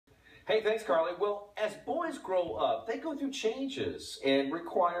Hey, thanks, Carly. Well, as boys grow up, they go through changes, and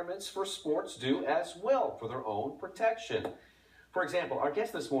requirements for sports do as well for their own protection. For example, our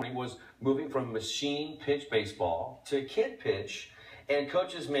guest this morning was moving from machine pitch baseball to kid pitch, and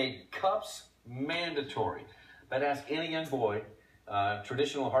coaches made cups mandatory. But ask any young boy,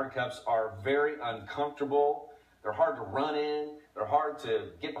 traditional hard cups are very uncomfortable. They're hard to run in. They're hard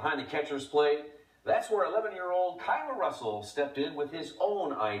to get behind the catcher's plate. That's where 11-year-old Kyler Russell stepped in with his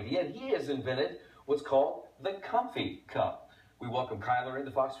own idea, and he has invented what's called the Comfy Cup. We welcome Kyler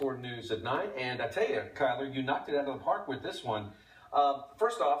into Fox 4 News at 9, and I tell you, Kyler, you knocked it out of the park with this one.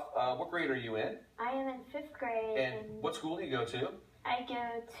 First off, what grade are you in? I am in 5th grade. And what school do you go to? I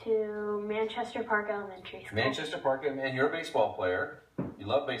go to Manchester Park Elementary School. Manchester Park, and you're a baseball player. You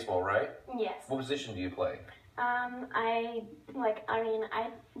love baseball, right? Yes. What position do you play? I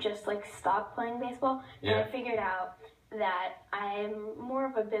just stopped playing baseball, and I figured out that I'm more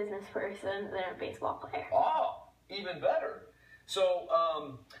of a business person than a baseball player. Oh, even better. So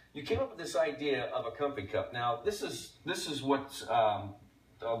you came up with this idea of a Comfy Cup. Now this is what's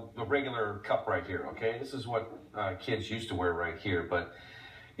the regular cup right here. Okay, this is what kids used to wear right here, but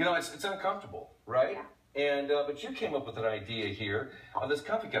you know it's uncomfortable, right? Yeah. And but you came up with an idea here of this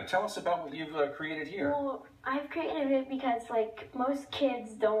Comfy Cup. Tell us about what you've created here. Well, I've created it because most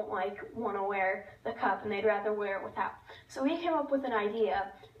kids don't want to wear the cup, and theyd rather wear it without. So we came up with an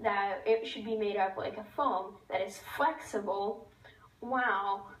idea that it should be made of like a foam that is flexible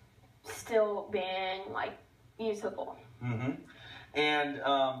while still being usable. Mm-hmm. And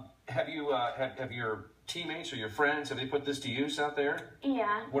have you have your teammates or your friends, have they put this to use out there?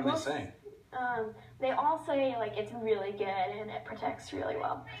 Yeah. What are they saying? They all say it's really good and it protects really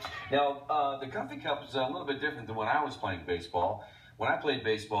well. Now, the Comfy Cup is a little bit different than when I was playing baseball. When I played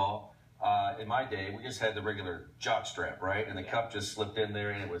baseball, in my day, we just had the regular jock strap, right? And the cup just slipped in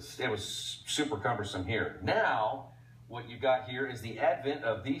there, and it was super cumbersome here. Now, what you got here is the advent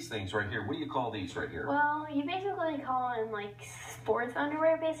of these things right here. What do you call these right here? Well, you basically call them sports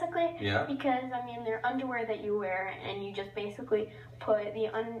underwear, basically. Yeah. Because they're underwear that you wear, and you just basically put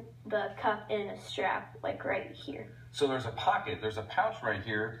the cup in a strap right here. So there's a pocket, there's a pouch right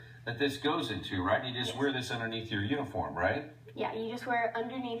here that this goes into, right? You just wear this underneath your uniform, right? Yeah, you just wear it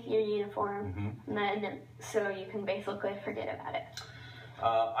underneath your uniform, and then so you can basically forget about it.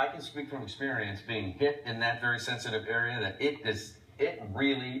 I can speak from experience being hit in that very sensitive area that it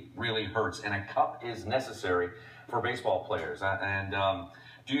really, really hurts, and a cup is necessary for baseball players.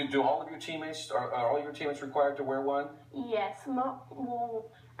 Do all of your teammates, are all your teammates required to wear one? Yes.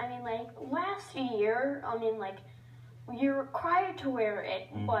 Last year, you're required to wear it,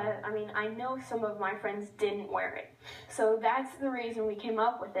 but I know some of my friends didn't wear it. So that's the reason we came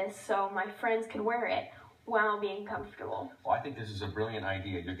up with this, so my friends could wear it while being comfortable. Well, I think this is a brilliant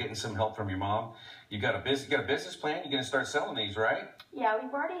idea. You're getting some help from your mom. You got a business plan? You're going to start selling these, right? Yeah,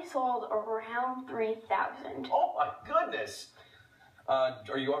 we've already sold around 3,000. Oh my goodness!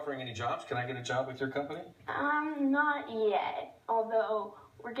 Are you offering any jobs? Can I get a job with your company? Not yet. Although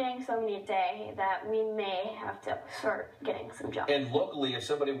we're getting so many a day that we may have to start getting some jobs. And locally, if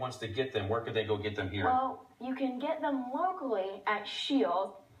somebody wants to get them, where could they go get them here? Well, you can get them locally at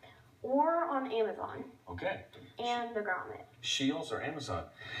Shield or on Amazon. Okay. And the Grommet. Shields or Amazon.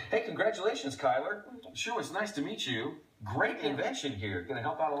 Hey, congratulations, Kyler. Sure, it's nice to meet you. Great invention here. Going to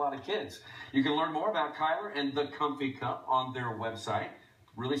help out a lot of kids. You can learn more about Kyler and the Comfy Cup on their website.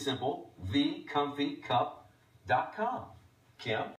 Really simple, thecomfycup.com. Kim?